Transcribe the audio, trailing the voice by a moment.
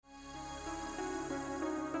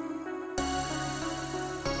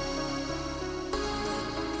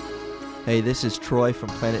Hey, this is Troy from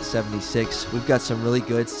Planet 76. We've got some really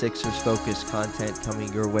good Sixers-focused content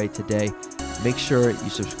coming your way today. Make sure you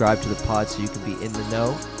subscribe to the pod so you can be in the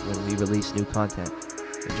know when we release new content.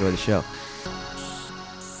 Enjoy the show.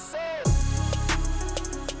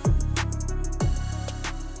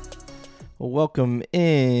 Well, welcome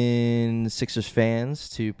in, Sixers fans,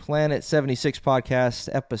 to Planet 76 Podcast,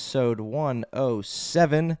 episode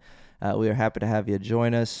 107. We are happy to have you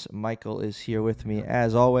join us. Michael is here with me.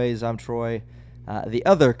 As always, I'm Troy, the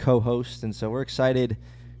other co-host, and so we're excited.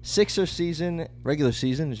 Sixers season, regular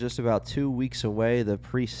season, is just about 2 weeks away. The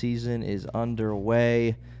preseason is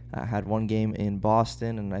underway. I had one game in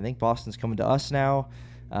Boston, and I think Boston's coming to us now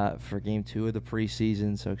for game 2 of the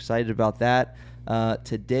preseason, so excited about that.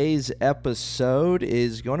 Today's episode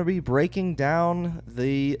is going to be breaking down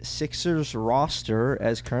the Sixers roster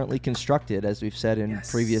as currently constructed, as we've said in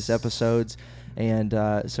previous episodes. And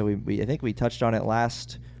so I think we touched on it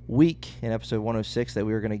last week in episode 106 that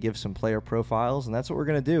we were going to give some player profiles, and that's what we're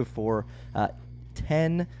going to do for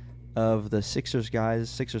 10 of the Sixers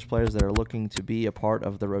players that are looking to be a part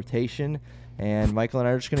of the rotation. And Michael and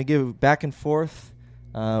I are just going to give back and forth.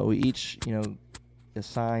 We each,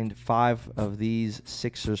 assigned 5 of these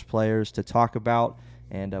Sixers players to talk about,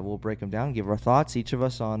 and we'll break them down, give our thoughts, each of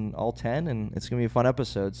us on all 10, and it's going to be a fun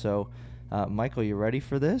episode. So, Michael, you ready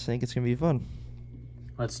for this? I think it's going to be fun.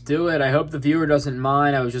 Let's do it. I hope the viewer doesn't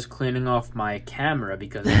mind. I was just cleaning off my camera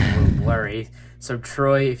because it's a little blurry. So,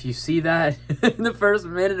 Troy, if you see that in the first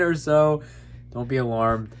minute or so, don't be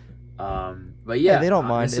alarmed. But yeah, they don't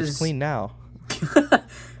mind. It's clean now.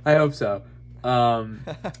 I hope so.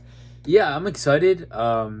 Yeah, I'm excited.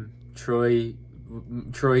 Troy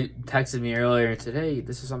texted me earlier and said, "Hey,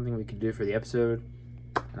 this is something we could do for the episode,"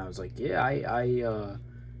 and I was like, "Yeah, I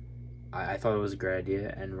thought it was a great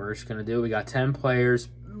idea, and we're just gonna do it. We got 10 players,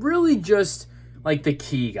 really just like the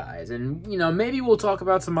key guys, and maybe we'll talk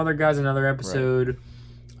about some other guys in another episode.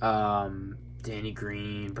 Right. Danny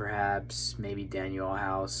Green, perhaps, maybe Daniel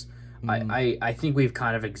House." I think we've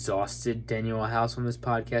kind of exhausted Daniel House on this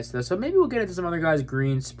podcast, though, so maybe we'll get into some other guys,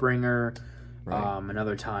 Green, Springer, right,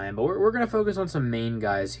 another time. But we're going to focus on some main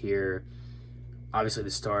guys here, obviously the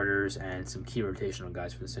starters and some key rotational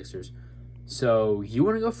guys for the Sixers. So you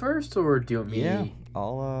want to go first, or do you want me? Yeah,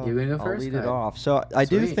 I'll lead it off. So I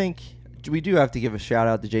do think we do have to give a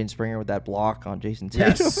shout-out to Jaden Springer with that block on Jason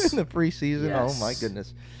Tatum in the preseason. Yes. Oh, my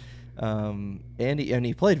goodness. And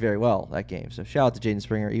he played very well that game. So shout out to Jaden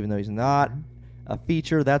Springer, even though he's not a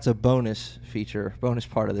feature. That's a bonus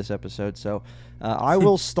part of this episode. So I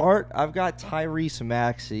will start. I've got Tyrese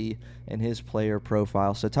Maxey and his player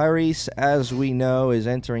profile. So Tyrese, as we know, is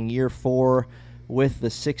entering year 4 with the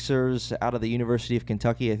Sixers out of the University of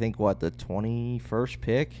Kentucky. I think, the 21st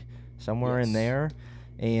pick, somewhere in there.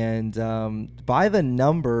 And by the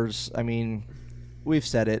numbers, I mean, we've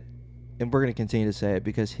said it, and we're going to continue to say it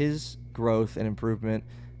because his growth and improvement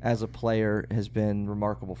as a player has been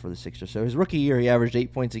remarkable for the Sixers. So his rookie year, he averaged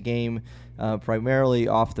 8 points a game, primarily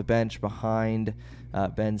off the bench behind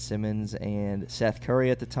Ben Simmons and Seth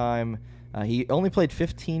Curry at the time. He only played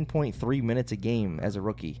 15.3 minutes a game as a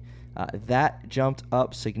rookie. That jumped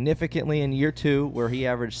up significantly in year 2, where he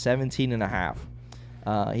averaged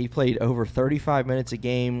 17.5. He played over 35 minutes a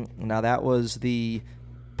game. Now, that was the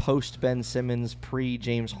post-Ben Simmons,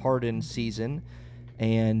 pre-James Harden season,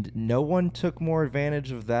 and no one took more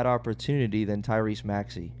advantage of that opportunity than Tyrese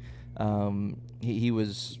Maxey. He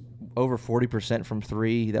was over 40% from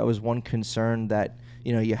 3. That was one concern that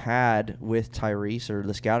you had with Tyrese, or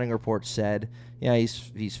the scouting report said,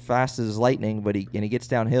 he's fast as lightning, but he gets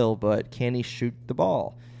downhill, but can he shoot the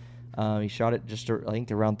ball? He shot it just, I think,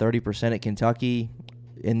 around 30% at Kentucky,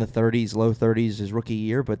 in the 30s, low 30s his rookie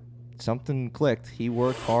year, but something clicked. He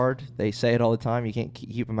worked hard. They say it all the time. You can't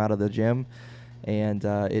keep him out of the gym. And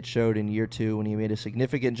it showed in year 2 when he made a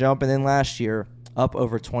significant jump. And then last year, up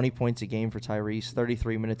over 20 points a game for Tyrese,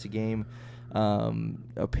 33 minutes a game,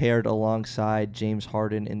 paired alongside James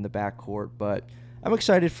Harden in the backcourt. But I'm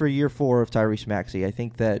excited for year 4 of Tyrese Maxey. I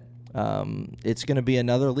think that it's going to be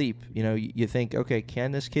another leap. You think, okay,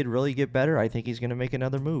 can this kid really get better? I think he's going to make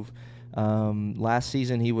another move. Last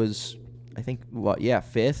season, he was, I think,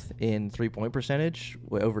 5th in three-point percentage,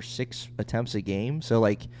 over 6 attempts a game. So,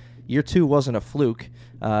 year 2 wasn't a fluke.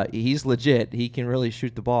 He's legit. He can really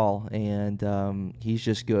shoot the ball, and he's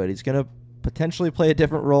just good. He's going to potentially play a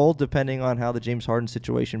different role depending on how the James Harden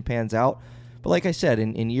situation pans out. But like I said,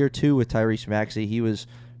 in year 2 with Tyrese Maxey, he was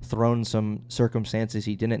thrown some circumstances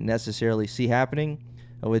he didn't necessarily see happening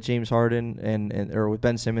with James Harden or with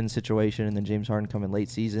Ben Simmons' situation, and then James Harden coming late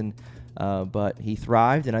season. But he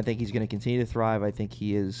thrived, and I think he's going to continue to thrive. I think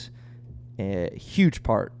he is a huge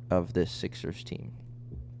part of this Sixers team.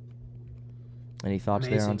 Any thoughts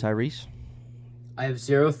there on Tyrese? I have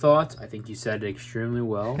zero thoughts. I think you said it extremely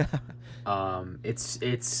well.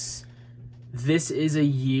 This is a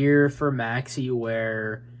year for Maxey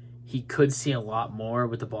where he could see a lot more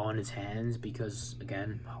with the ball in his hands because,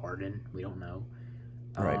 again, Harden, we don't know.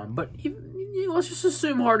 Right. But let's just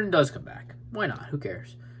assume Harden does come back. Why not? Who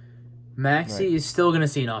cares? Maxey is still going to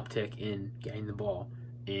see an uptick in getting the ball,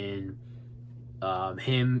 in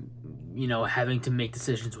him, having to make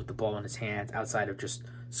decisions with the ball in his hands outside of just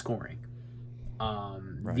scoring.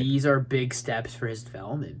 These are big steps for his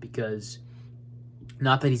development because,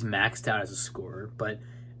 not that he's maxed out as a scorer, but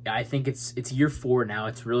I think it's year 4 now.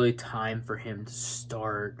 It's really time for him to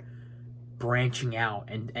start branching out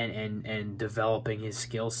and developing his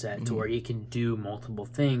skill set to where he can do multiple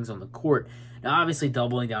things on the court. Now, obviously,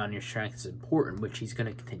 doubling down on your strength is important, which he's going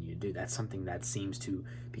to continue to do. That's something that seems to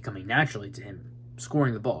be coming naturally to him,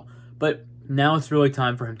 scoring the ball. But now it's really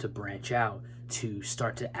time for him to branch out, to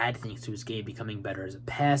start to add things to his game, becoming better as a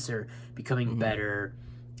passer, becoming better,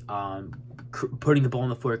 putting the ball on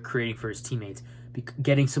the floor, creating for his teammates,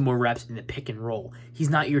 getting some more reps in the pick and roll. He's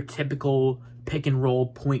not your typical pick and roll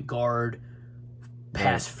point guard,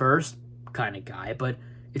 pass first kind of guy, but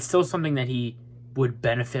it's still something that he would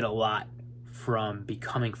benefit a lot from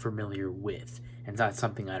becoming familiar with, and that's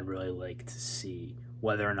something I'd really like to see,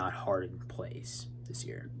 whether or not Harden plays this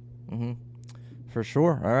year. For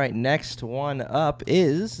sure. All right, next one up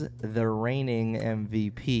is the reigning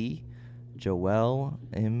MVP, Joel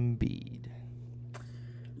Embiid.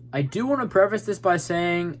 I do want to preface this by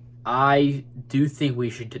saying I do think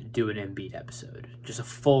we should do an Embiid episode, just a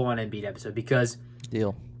full-on Embiid episode, because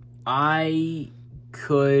Deal. I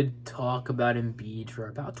could talk about Embiid for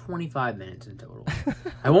about 25 minutes in total.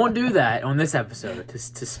 I won't do that on this episode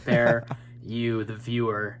to spare you, the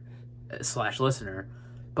viewer / listener.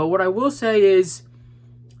 But what I will say is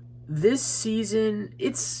this season,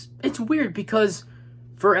 it's weird because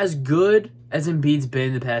for as good as Embiid's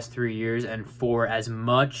been the past 3 years and for as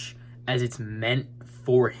much as it's meant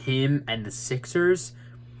for him and the Sixers,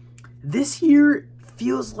 this year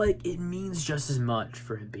feels like it means just as much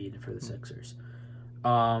for Embiid and for the Sixers.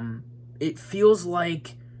 It feels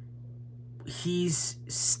like he's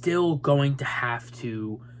still going to have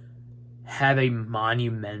a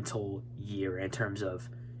monumental year in terms of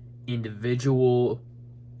individual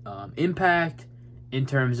impact, in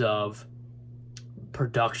terms of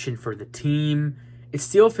production for the team. It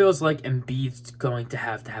still feels like Embiid's going to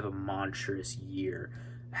have a monstrous year.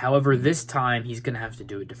 However, this time he's going to have to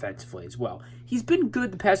do it defensively as well. He's been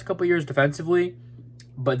good the past couple of years defensively,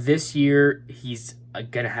 but this year he's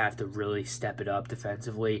going to have to really step it up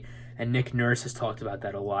defensively. And Nick Nurse has talked about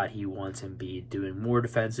that a lot. He wants Embiid doing more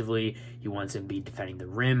defensively. He wants Embiid defending the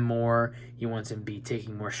rim more. He wants Embiid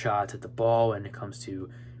taking more shots at the ball when it comes to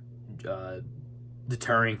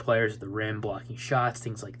deterring players at the rim, blocking shots,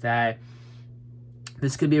 things like that.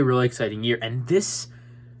 This could be a really exciting year. And this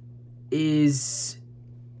is...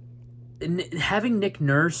 having Nick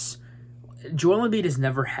Nurse... Joel Embiid has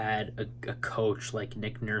never had a coach like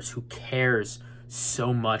Nick Nurse who cares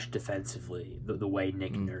so much defensively the way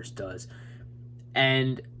Nick Nurse does.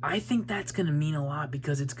 And I think that's going to mean a lot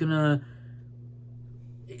because it's going to...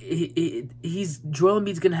 Joel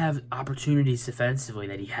Embiid's going to have opportunities defensively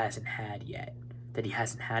that he hasn't had yet, that he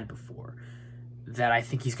hasn't had before, that I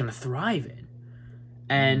think he's going to thrive in.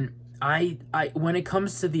 And I when it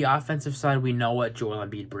comes to the offensive side, we know what Joel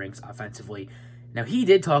Embiid brings offensively. Now, he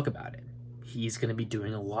did talk about it. He's going to be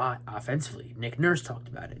doing a lot offensively. Nick Nurse talked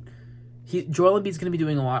about it. Joel Embiid's going to be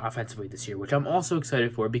doing a lot offensively this year, which I'm also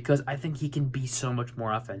excited for because I think he can be so much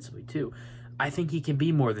more offensively too. I think he can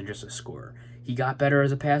be more than just a scorer. He got better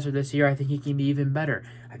as a passer this year. I think he can be even better.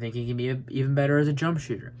 I think he can be even better as a jump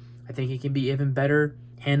shooter. I think he can be even better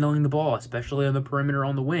handling the ball, especially on the perimeter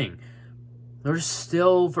on the wing. There's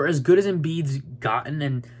still, for as good as Embiid's gotten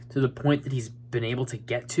and to the point that he's been able to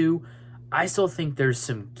get to, I still think there's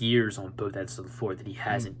some gears on both ends of the floor that he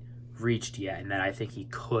hasn't reached yet and that I think he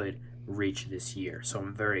could reach this year. So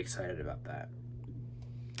I'm very excited about that.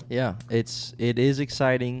 Yeah, it is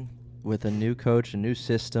exciting with a new coach, a new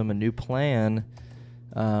system, a new plan,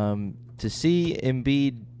 to see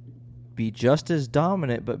Embiid be just as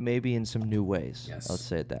dominant, but maybe in some new ways. Yes. Let's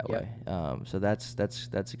say it that way. So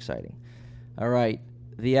that's exciting. All right,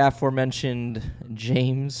 the aforementioned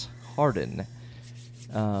James Harden.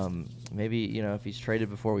 Maybe, if he's traded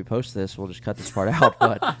before we post this, we'll just cut this part out.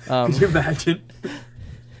 But could you imagine?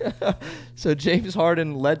 So James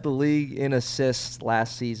Harden led the league in assists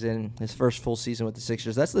last season, his first full season with the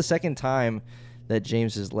Sixers. That's the second time that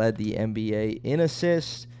James has led the NBA in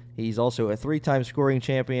assists. He's also a 3-time scoring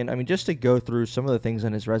champion. I mean, just to go through some of the things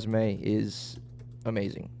on his resume is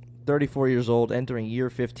amazing. 34 years old, entering year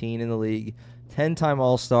 15 in the league, 10-time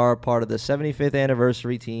All-Star, part of the 75th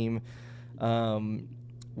anniversary team.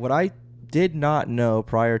 What I did not know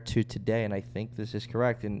prior to today, and I think this is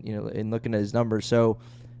correct, in looking at his numbers. So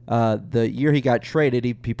the year he got traded,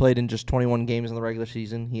 he played in just 21 games in the regular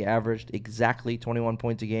season. He averaged exactly 21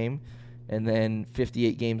 points a game. And then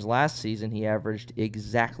 58 games last season, he averaged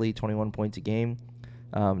exactly 21 points a game.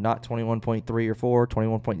 Not 21.3 or 4,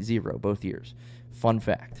 21.0 both years. Fun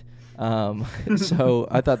fact. So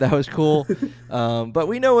I thought that was cool. But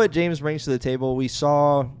we know what James brings to the table. We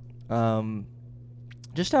saw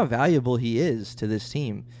just how valuable he is to this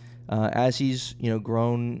team as he's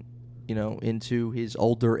grown into his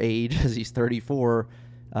older age. As he's 34,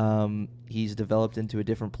 he's developed into a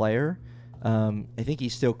different player. I think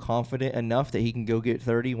he's still confident enough that he can go get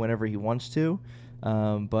 30 whenever he wants to,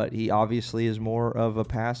 but he obviously is more of a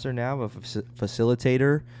passer now, a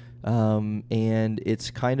facilitator, and it's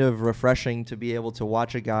kind of refreshing to be able to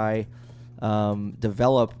watch a guy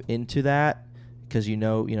develop into that, because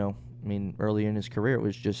earlier in his career it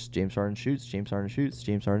was just James Harden shoots, James Harden shoots,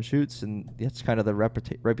 James Harden shoots, and that's kind of the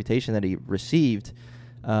reputation that he received.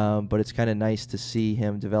 But it's kind of nice to see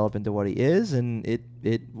him develop into what he is, and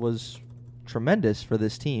it was tremendous for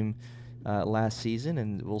this team last season,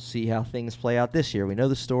 and we'll see how things play out this year. We know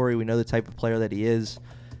the story, we know the type of player that he is,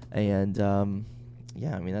 and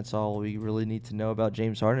that's all we really need to know about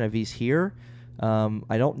James Harden. If he's here,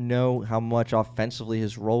 I don't know how much offensively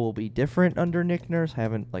his role will be different under Nick Nurse. I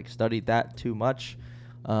haven't studied that too much,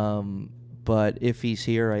 but if he's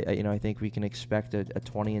here, I think we can expect a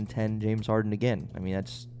 20-10 James Harden again. I mean,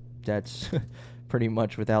 that's pretty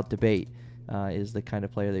much without debate. Is the kind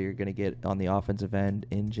of player that you're going to get on the offensive end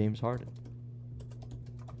in James Harden.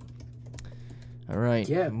 All right,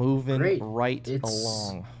 moving right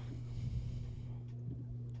along.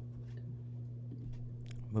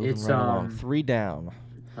 Moving right along. 3 down.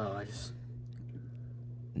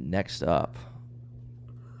 Next up.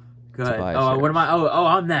 Go ahead. What am I?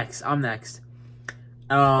 I'm next.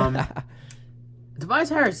 Tobias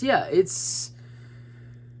Harris,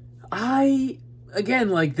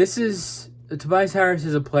 Tobias Harris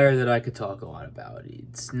is a player that I could talk a lot about.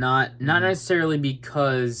 It's not necessarily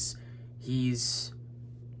because he's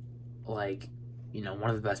one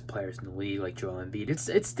of the best players in the league, like Joel Embiid.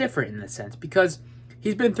 It's different in the sense because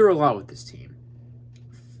he's been through a lot with this team.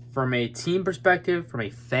 From a team perspective, from a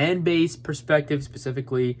fan base perspective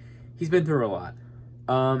specifically, he's been through a lot.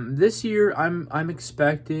 This year, I'm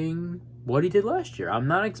expecting what he did last year. I'm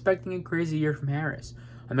not expecting a crazy year from Harris.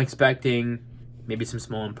 I'm expecting maybe some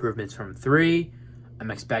small improvements from 3. I'm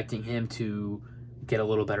expecting him to get a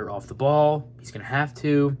little better off the ball. He's going to have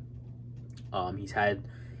to.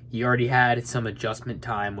 He already had some adjustment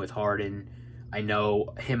time with Harden. I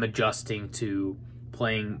know him adjusting to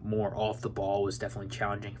playing more off the ball was definitely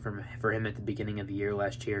challenging for him at the beginning of the year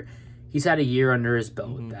last year. He's had a year under his belt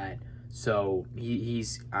with that. So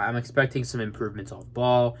I'm expecting some improvements off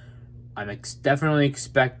ball. I'm definitely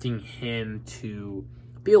expecting him to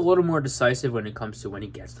be a little more decisive when it comes to when he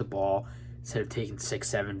gets the ball, instead of taking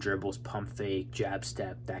 6-7 dribbles, pump fake, jab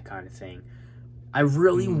step, that kind of thing. I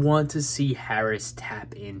really want to see Harris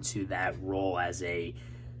tap into that role as a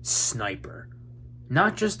sniper.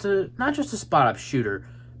 Not just a spot-up shooter,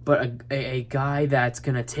 but a guy that's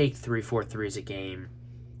going to take 3-4 threes a game,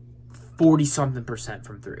 40-something%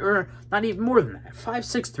 from 3, or not even more than that,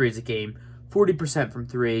 5-6 threes a game, 40% from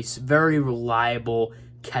 3, very reliable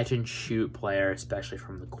catch-and-shoot player, especially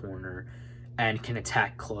from the corner, and can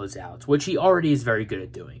attack closeouts, which he already is very good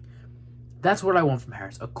at doing. That's what I want from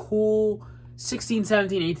Harris. A cool 16,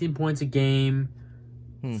 17, 18 points a game,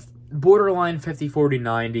 borderline 50, 40,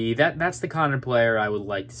 90. That's the kind of player I would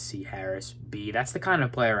like to see Harris be. That's the kind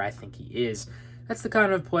of player I think he is. That's the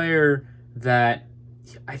kind of player that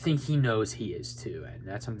I think he knows he is too, and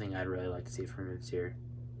that's something I'd really like to see from him this year.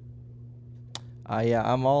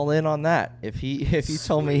 I'm all in on that. If he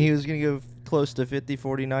told me he was going to go close to 50,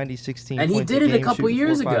 40, 90, 16 and points he did a it game, a couple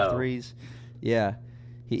years ago. Threes. Yeah.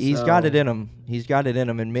 He's got it in him. He's got it in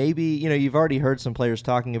him. And maybe, you've already heard some players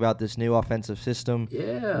talking about this new offensive system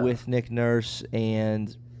with Nick Nurse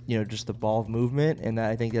and, just the ball movement. And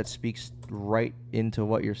I think that speaks right into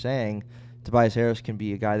what you're saying. Tobias Harris can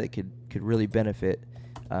be a guy that could really benefit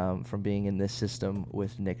from being in this system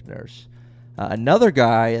with Nick Nurse. Another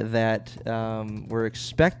guy that we're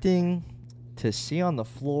expecting to see on the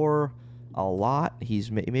floor a lot. He's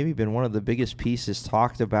maybe been one of the biggest pieces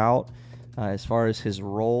talked about as far as his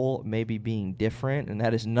role maybe being different, and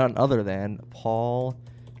that is none other than Paul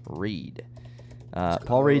Reed.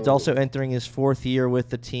 Paul Reed's also entering his 4th year with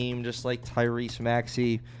the team, just like Tyrese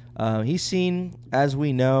Maxey. He's seen, as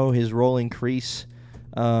we know, his role increase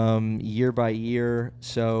year by year.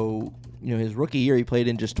 So, his rookie year he played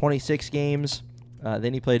in just 26 games.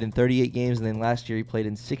 Then he played in 38 games, and then last year he played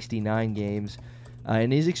in 69 games.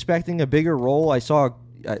 And he's expecting a bigger role. I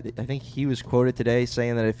think he was quoted today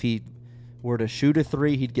saying that if he were to shoot a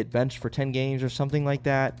 3, he'd get benched for 10 games or something like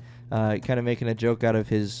that. Kind of making a joke out of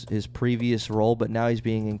his previous role, but now he's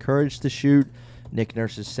being encouraged to shoot. Nick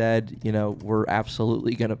Nurse has said, we're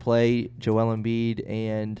absolutely going to play Joel Embiid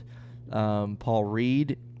and Paul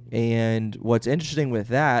Reed. And what's interesting with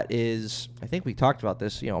that is, I think we talked about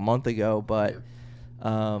this, a month ago, but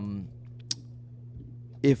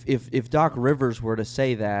if Doc Rivers were to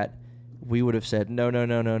say that, we would have said no.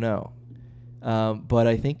 But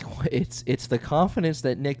I think it's the confidence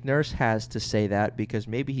that Nick Nurse has to say that, because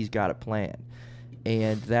maybe he's got a plan,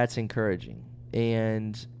 and that's encouraging.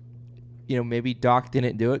 And maybe Doc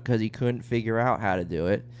didn't do it because he couldn't figure out how to do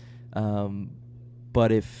it.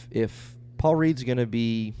 But if Paul Reed's going to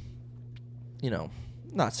be,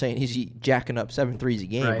 not saying he's jacking up 7 threes a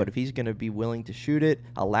game, right, but if he's going to be willing to shoot it,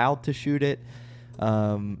 allowed to shoot it,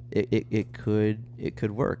 it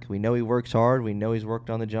could work. We know he works hard. We know he's worked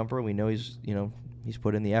on the jumper. We know he's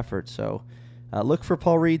put in the effort. So look for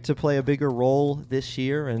Paul Reed to play a bigger role this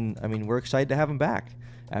year. And we're excited to have him back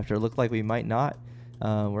after it looked like we might not.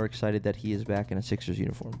 We're excited that he is back in a Sixers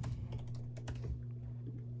uniform.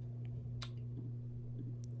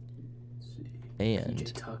 And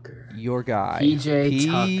PJ Tucker, your guy,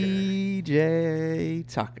 PJ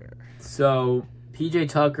Tucker. So PJ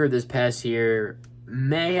Tucker this past year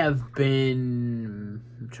may have been,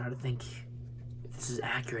 I'm trying to think if this is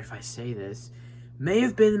accurate if I say this, may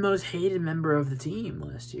have been the most hated member of the team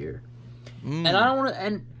last year. And I don't want to,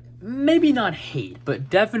 and maybe not hate, but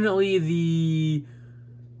definitely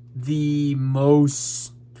the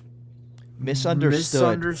most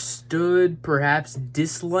misunderstood, perhaps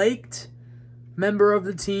disliked member of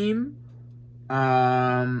the team.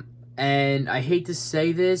 And I hate to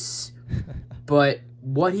say this, but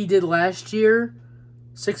what he did last year,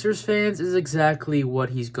 Sixers fans, is exactly what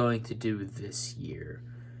he's going to do this year.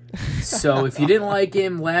 So if you didn't like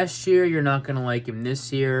him last year, you're not going to like him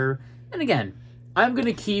this year. And again, I'm going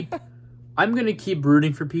to keep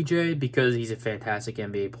rooting for PJ because he's a fantastic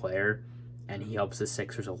NBA player and he helps the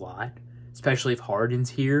Sixers a lot, especially if Harden's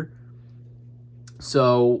here.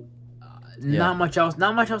 So not much else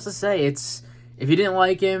to say. It's, if you didn't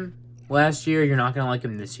like him last year, you're not going to like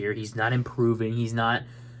him this year. He's not improving. He's not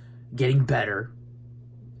getting better.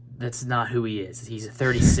 That's not who he is. He's a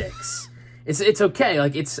 36. It's okay.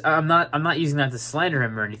 Like, I'm not using that to slander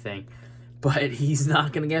him or anything, but he's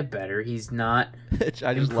not going to get better. He's not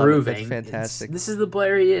improving. Love it. That's fantastic. This is the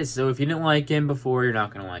player he is. So if you didn't like him before, you're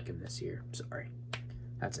not going to like him this year. Sorry.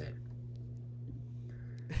 That's it.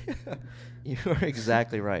 You are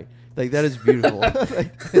exactly right. Like, that is beautiful.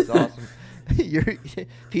 It's awesome. You're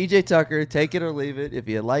PJ Tucker, take it or leave it. If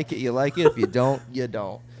you like it, you like it. If you don't, you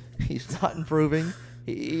don't. He's not improving.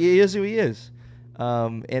 He is who he is.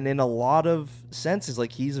 And in a lot of senses,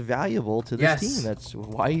 like, he's valuable to this team. That's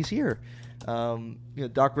why he's here.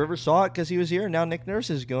 Doc Rivers saw it because he was here, and now Nick Nurse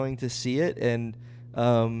is going to see it. And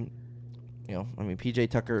PJ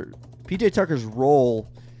Tucker's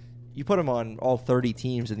role, you put him on all 30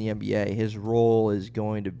 teams in the NBA, his role is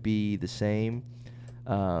going to be the same.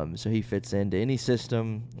 So he fits into any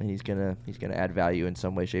system, and he's gonna add value in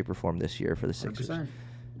some way, shape, or form this year for the Sixers.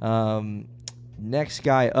 Next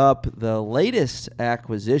guy up, the latest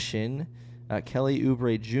acquisition, Kelly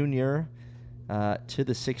Oubre Jr. To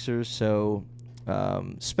the Sixers. So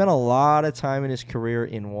spent a lot of time in his career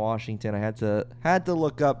in Washington. I had to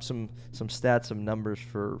look up some stats, some numbers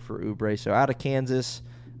for Oubre. So out of Kansas,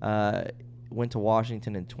 went to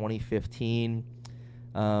Washington in 2015.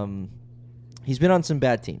 He's been on some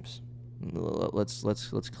bad teams.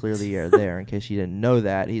 Let's clear the air there in case you didn't know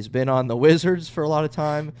that. He's been on the Wizards for a lot of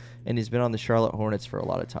time, and he's been on the Charlotte Hornets for a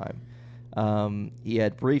lot of time. He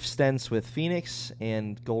had brief stints with Phoenix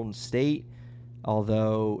and Golden State,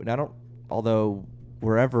 although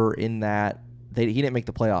wherever in that, he didn't make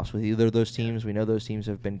the playoffs with either of those teams. We know those teams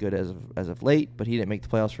have been good as of late, but he didn't make the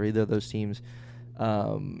playoffs for either of those teams.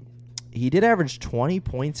 He did average 20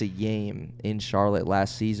 points a game in Charlotte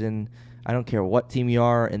last season. I don't care what team you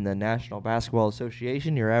are in the National Basketball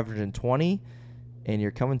Association, you're averaging 20, and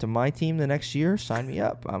you're coming to my team the next year, sign me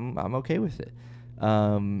up. I'm okay with it.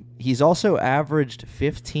 He's also averaged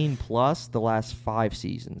 15-plus the last 5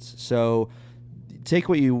 seasons. So take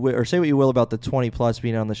what you will, or say what you will about the 20-plus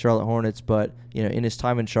being on the Charlotte Hornets, but in his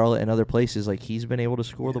time in Charlotte and other places, like, he's been able to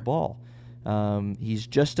score the ball. He's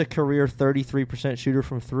just a career 33% shooter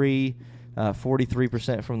from three,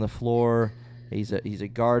 43% from the floor. He's a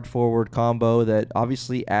guard forward combo that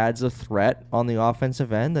obviously adds a threat on the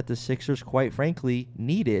offensive end that the Sixers, quite frankly,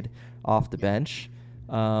 needed off the bench.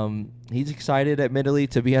 He's excited, admittedly,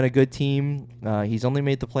 to be on a good team. He's only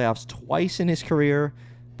made the playoffs twice in his career,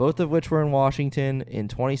 both of which were in Washington in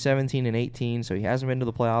 2017 and 18. So he hasn't been to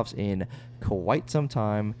the playoffs in quite some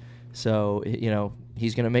time. So,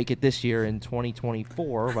 he's going to make it this year in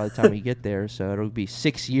 2024 by the time we get there. So it'll be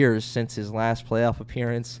 6 years since his last playoff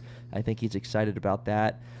appearance. I think he's excited about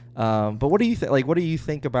that. But what do you think? What do you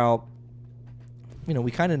think about?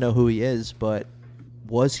 We kind of know who he is, but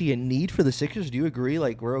was he a need for the Sixers? Do you agree?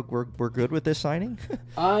 We're good with this signing.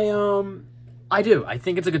 I do. I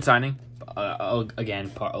think it's a good signing. Again,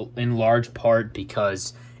 in large part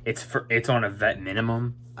because it's on a vet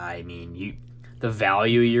minimum. I mean, the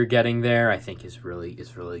value you're getting there, I think, is really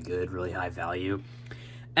good, really high value.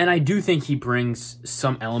 And I do think he brings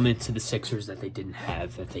some element to the Sixers that they didn't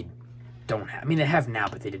have, that they don't have. I mean, they have now,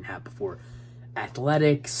 but they didn't have before.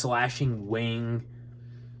 Athletic, slashing wing.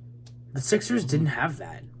 The Sixers didn't have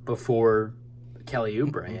that before Kelly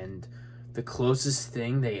Oubre, and the closest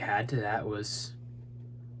thing they had to that was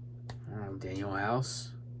Daniel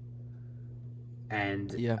House.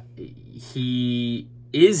 And he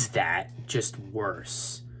is that, just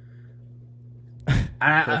worse.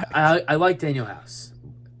 I like Daniel House.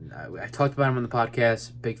 I talked about him on the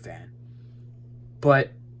podcast. Big fan.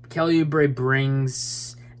 But Kelly Oubre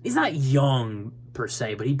brings... He's not young, per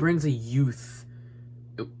se, but he brings a youth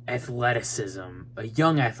athleticism, a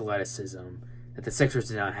young athleticism that the Sixers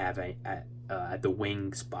did not have at the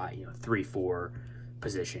wing spot, 3-4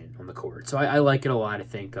 position on the court. So I like it a lot. I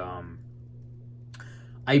think...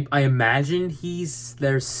 I imagine he's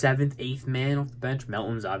their 7th, 8th man off the bench.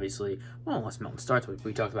 Melton's obviously... Well, unless Melton starts, which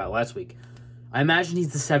we talked about last week. I imagine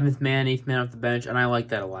he's the 7th man, 8th man off the bench, and I like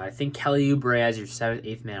that a lot. I think Kelly Oubre as your 7th,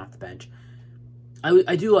 8th man off the bench.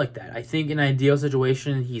 I do like that. I think in an ideal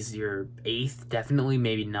situation, he's your 8th, definitely,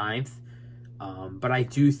 maybe 9th. But I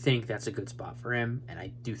do think that's a good spot for him, and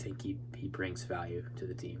I do think he brings value to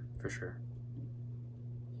the team, for sure.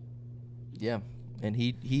 Yeah. And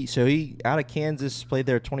he out of Kansas, played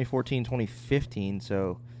there 2014, 2015,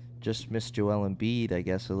 so just missed Joel Embiid, I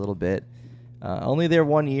guess, a little bit. Only there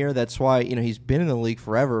 1 year. That's why, he's been in the league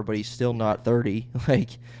forever, but he's still not 30.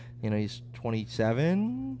 He's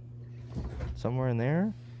 27, somewhere in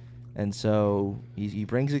there. And so he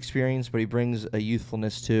brings experience, but he brings a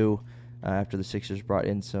youthfulness too. After the Sixers brought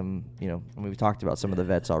in some, we talked about some of the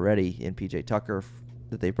vets already in PJ Tucker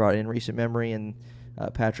that they brought in recent memory, and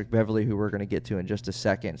Patrick Beverley, who we're going to get to in just a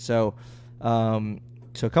second. So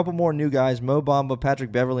a couple more new guys, Mo Bamba,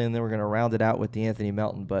 Patrick Beverley, and then we're going to round it out with D'Anthony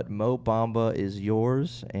Melton. But Mo Bamba is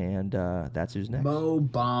yours, and that's who's next. Mo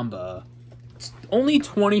Bamba, only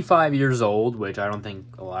 25 years old, which I don't think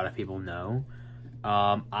a lot of people know.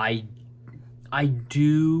 I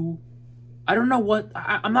don't know what...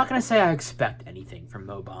 I'm not going to say I expect anything from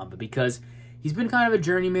Mo Bamba because he's been kind of a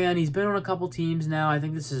journeyman. He's been on a couple teams now. I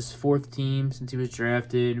think this is his 4th team since he was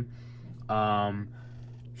drafted.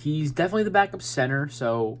 He's definitely the backup center,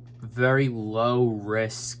 so very low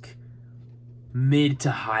risk, mid to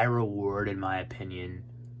high reward, in my opinion,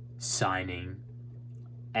 signing.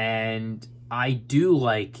 And I do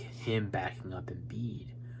like him backing up Embiid.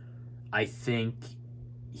 I think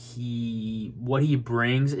what he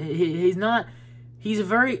brings, he's a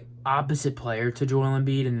very opposite player to Joel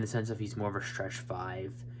Embiid in the sense of he's more of a stretch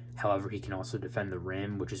 5. However, he can also defend the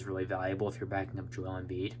rim, which is really valuable if you're backing up Joel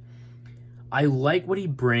Embiid. I like what he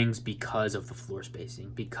brings because of the floor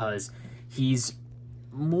spacing, because he's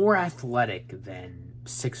more athletic than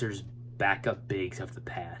Sixers backup bigs of the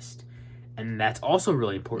past. And that's also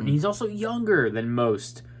really important. He's also younger than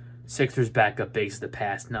most Sixers backup bigs of the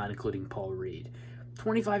past, not including Paul Reed.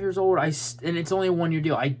 25 years old, and it's only a 1-year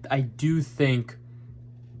deal. I do think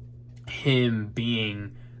him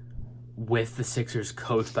being with the Sixers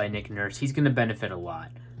coached by Nick Nurse, he's going to benefit a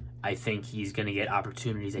lot. I think he's going to get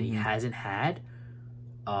opportunities that he hasn't had,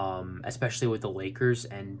 especially with the Lakers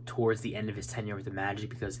and towards the end of his tenure with the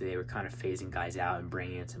Magic because they were kind of phasing guys out and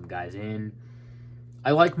bringing in some guys in.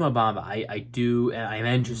 I like Mo Bamba. I do, and I'm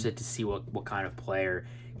interested to see what kind of player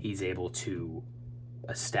he's able to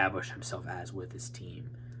establish himself as with his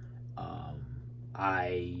team.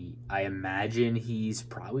 I imagine he's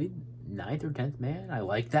probably 9th or 10th man. I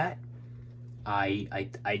like that.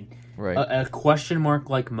 Right. A question mark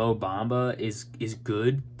like Mo Bamba is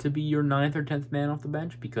good to be your 9th or 10th man off the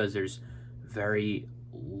bench because there's very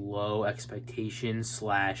low expectations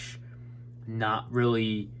 / not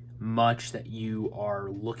really much that you are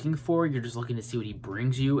looking for. You're just looking to see what he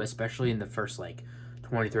brings you, especially in the first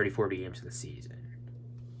 20, 30, 40 games of the season.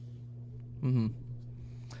 Mm-hmm.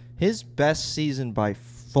 His best season by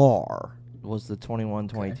far was the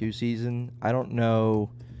 21-22 season. I don't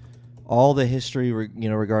know all the history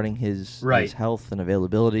regarding his health and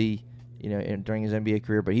availability during his NBA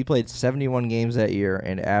career, but he played 71 games that year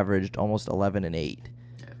and averaged almost 11 and 8.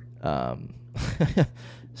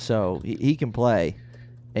 So he can play,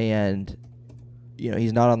 and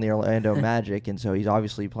he's not on the Orlando Magic, and so he's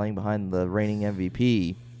obviously playing behind the reigning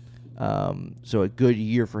MVP. So a good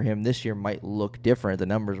year for him this year might look different. The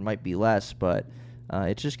numbers might be less, but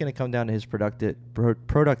it's just going to come down to his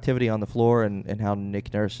productivity on the floor and how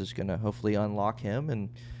Nick Nurse is going to hopefully unlock him, and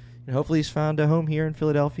hopefully he's found a home here in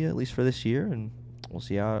Philadelphia, at least for this year, and we'll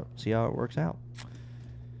see how it works out.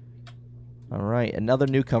 All right, another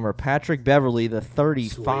newcomer, Patrick Beverley, the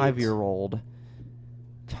 35-year-old.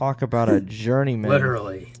 Talk about a journeyman.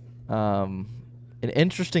 Literally. An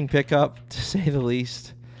interesting pickup, to say the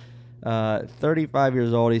least. 35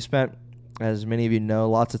 years old. He spent, as many of you know,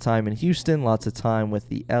 lots of time in Houston, lots of time with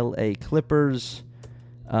the LA Clippers,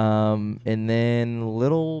 and then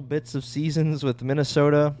little bits of seasons with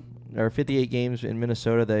Minnesota, or 58 games in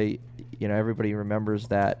Minnesota. They, everybody remembers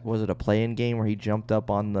that. Was it a play-in game where he jumped up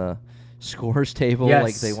on the scores table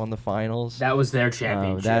like they won the finals? That was their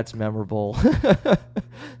championship. That's memorable.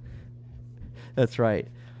 That's right.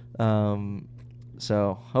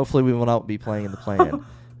 So hopefully we will not be playing in the play-in.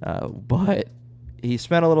 But he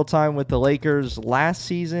spent a little time with the Lakers last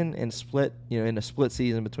season and split, in a split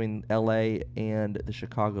season between LA and the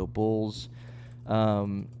Chicago Bulls.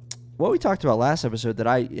 What we talked about last episode that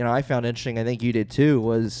I found interesting, I think you did too,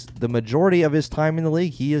 was the majority of his time in the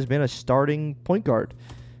league, he has been a starting point guard.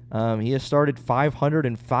 He has started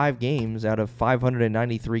 505 games out of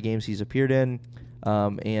 593 games he's appeared in,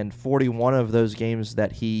 and 41 of those games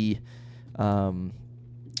that he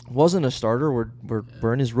wasn't a starter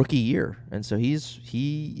were in his rookie year, and so he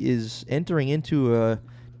is entering into a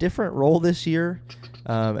different role this year,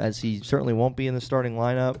 as he certainly won't be in the starting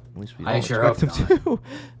lineup. At least we don't expect him to.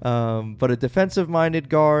 But a defensive-minded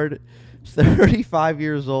guard, 35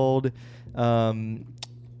 years old. And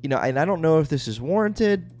I don't know if this is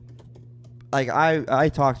warranted.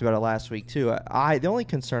 I talked about it last week too. The only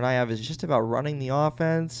concern I have is just about running the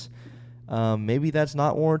offense. Maybe that's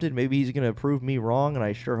not warranted. Maybe he's going to prove me wrong, and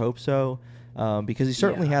I sure hope so, because he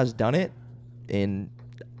certainly has done it in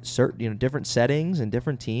certain different settings and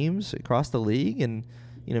different teams across the league. And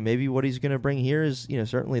maybe what he's going to bring here is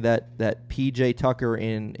certainly that PJ Tucker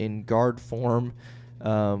in guard form.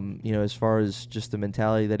 As far as just the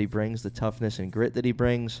mentality that he brings, the toughness and grit that he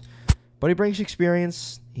brings. But he brings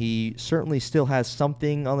experience. He certainly still has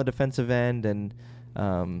something on the defensive end, and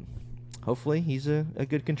hopefully he's a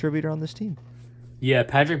good contributor on this team. Yeah,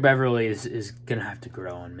 Patrick Beverley is going to have to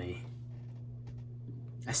grow on me.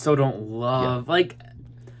 I still don't love...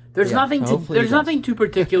 There's nothing to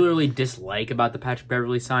particularly dislike about the Patrick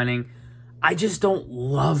Beverley signing. I just don't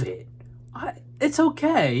love it. It's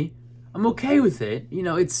okay. I'm okay with it.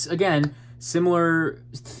 It's, again, similar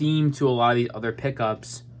theme to a lot of these other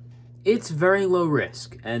pickups. It's very low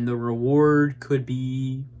risk, and the reward could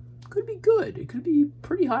be good. It could be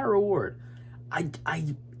pretty high reward.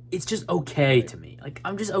 It's just okay to me.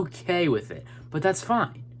 I'm just okay with it, but that's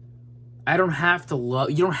fine. You don't have to love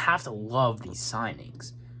these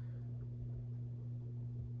signings.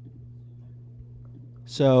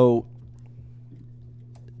 So,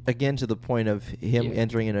 again, to the point of him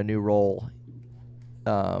entering in a new role,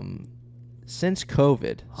 since the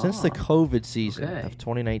COVID season of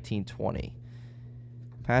 2019-20,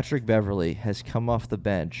 Patrick Beverley has come off the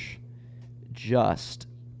bench just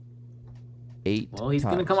 8 times. Well, he's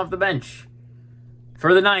going to come off the bench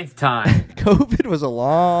for the 9th time. COVID was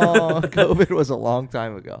a long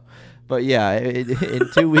time ago. But yeah, in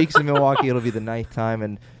 2 weeks in Milwaukee, it'll be the 9th time,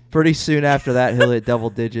 and pretty soon after that, he'll hit double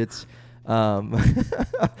digits.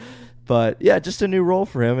 But yeah, just a new role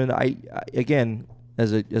for him. And I again,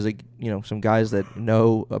 as a some guys that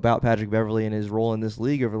know about Patrick Beverley and his role in this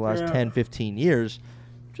league over the last 10, 15 years,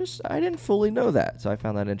 I didn't fully know that. So I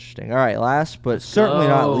found that interesting. All right, last but certainly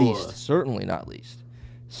not least,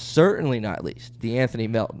 the Anthony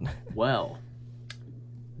Melton. Well,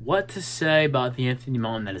 what to say about the Anthony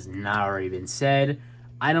Melton that has not already been said?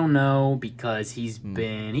 I don't know, because he is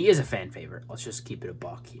a fan favorite. Let's just keep it a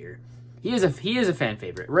buck here. He is a fan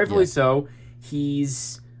favorite, rightfully so.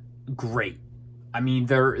 He's great. I mean,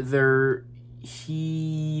 on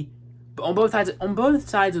both sides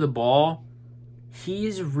of the ball,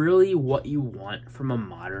 he's really what you want from a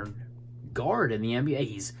modern guard in the NBA.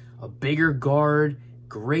 He's a bigger guard,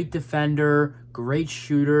 great defender, great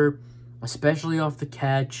shooter, especially off the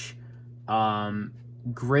catch.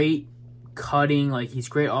 Great cutting, like he's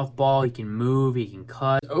great off ball. He can move, he can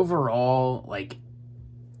cut. Overall, like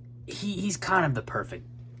he's kind of the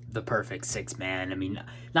perfect six man. I mean,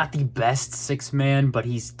 not the best six man, but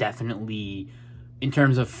he's definitely, in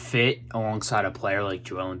terms of fit alongside a player like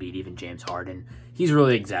Joel Embiid, even James Harden, he's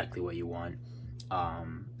really exactly what you want.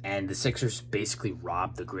 And the Sixers basically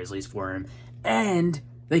robbed the Grizzlies for him, and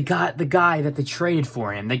they got the guy that they traded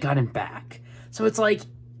for him. They got him back. So it's like,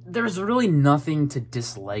 there's really nothing to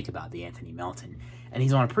dislike about the Anthony Melton. And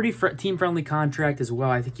he's on a pretty team-friendly contract as well.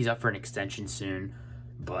 I think he's up for an extension soon.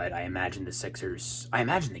 But I imagine the Sixers,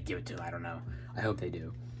 they give it to him. I don't know. I hope they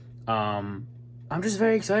do. I'm just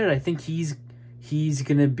very excited. I think he's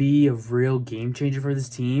going to be a real game changer for this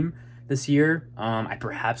team this year. I'd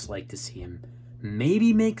perhaps like to see him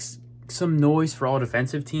maybe make some noise for all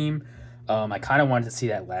defensive team. I kind of wanted to see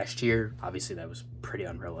that last year. Obviously, that was pretty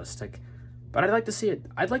unrealistic. But I'd like to see it.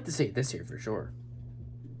 I'd like to see it this year for sure.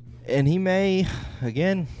 And he may,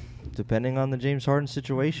 again, depending on the James Harden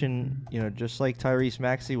situation, just like Tyrese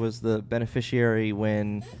Maxey was the beneficiary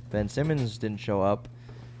when Ben Simmons didn't show up.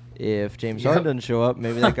 If James Harden doesn't show up,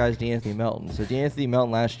 maybe that guy's DeAnthony Melton. So DeAnthony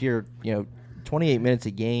Melton last year, 28 minutes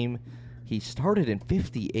a game. He started in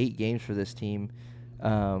 58 games for this team.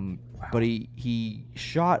 But he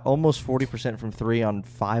shot almost 40% from three on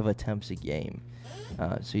 5 attempts a game.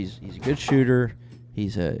 So he's a good shooter.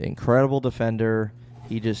 He's an incredible defender.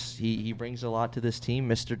 He brings a lot to this team,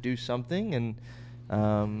 Mr. Do Something,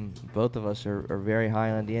 and both of us are very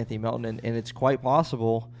high on DeAnthony Melton, and it's quite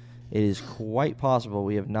possible. It is quite possible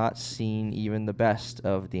we have not seen even the best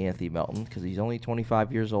of DeAnthony Melton because he's only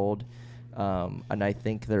 25 years old, and I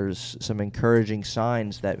think there's some encouraging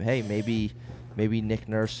signs that, hey, maybe Nick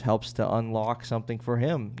Nurse helps to unlock something for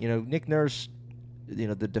him. Nick Nurse,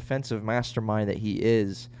 the defensive mastermind that he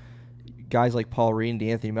is, guys like Paul Reed and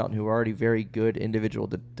DeAnthony Melton, who are already very good individual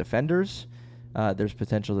defenders, there's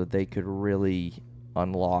potential that they could really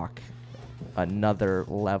unlock another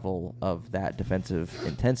level of that defensive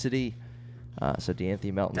intensity. So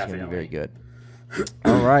DeAnthony Melton's going to be very good.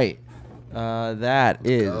 All right. That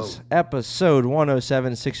is episode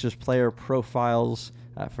 107, Sixers player profiles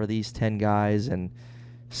for these 10 guys. And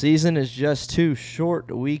season is just 2 short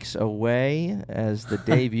weeks away as the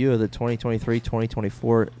debut of the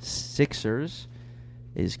 2023-2024 Sixers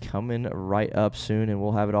is coming right up soon, and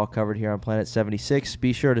we'll have it all covered here on Planet 76.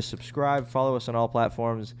 Be sure to subscribe, follow us on all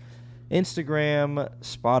platforms, Instagram,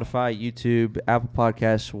 Spotify, YouTube, Apple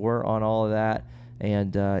Podcasts. We're on all of that,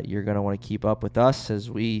 and you're going to want to keep up with us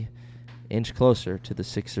as we inch closer to the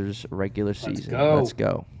Sixers regular season. Let's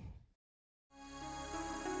go.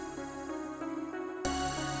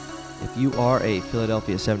 If you are a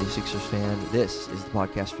Philadelphia 76ers fan, this is the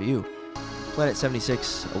podcast for you. Planet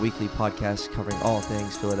 76, a weekly podcast covering all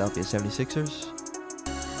things Philadelphia 76ers.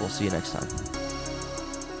 We'll see you next time.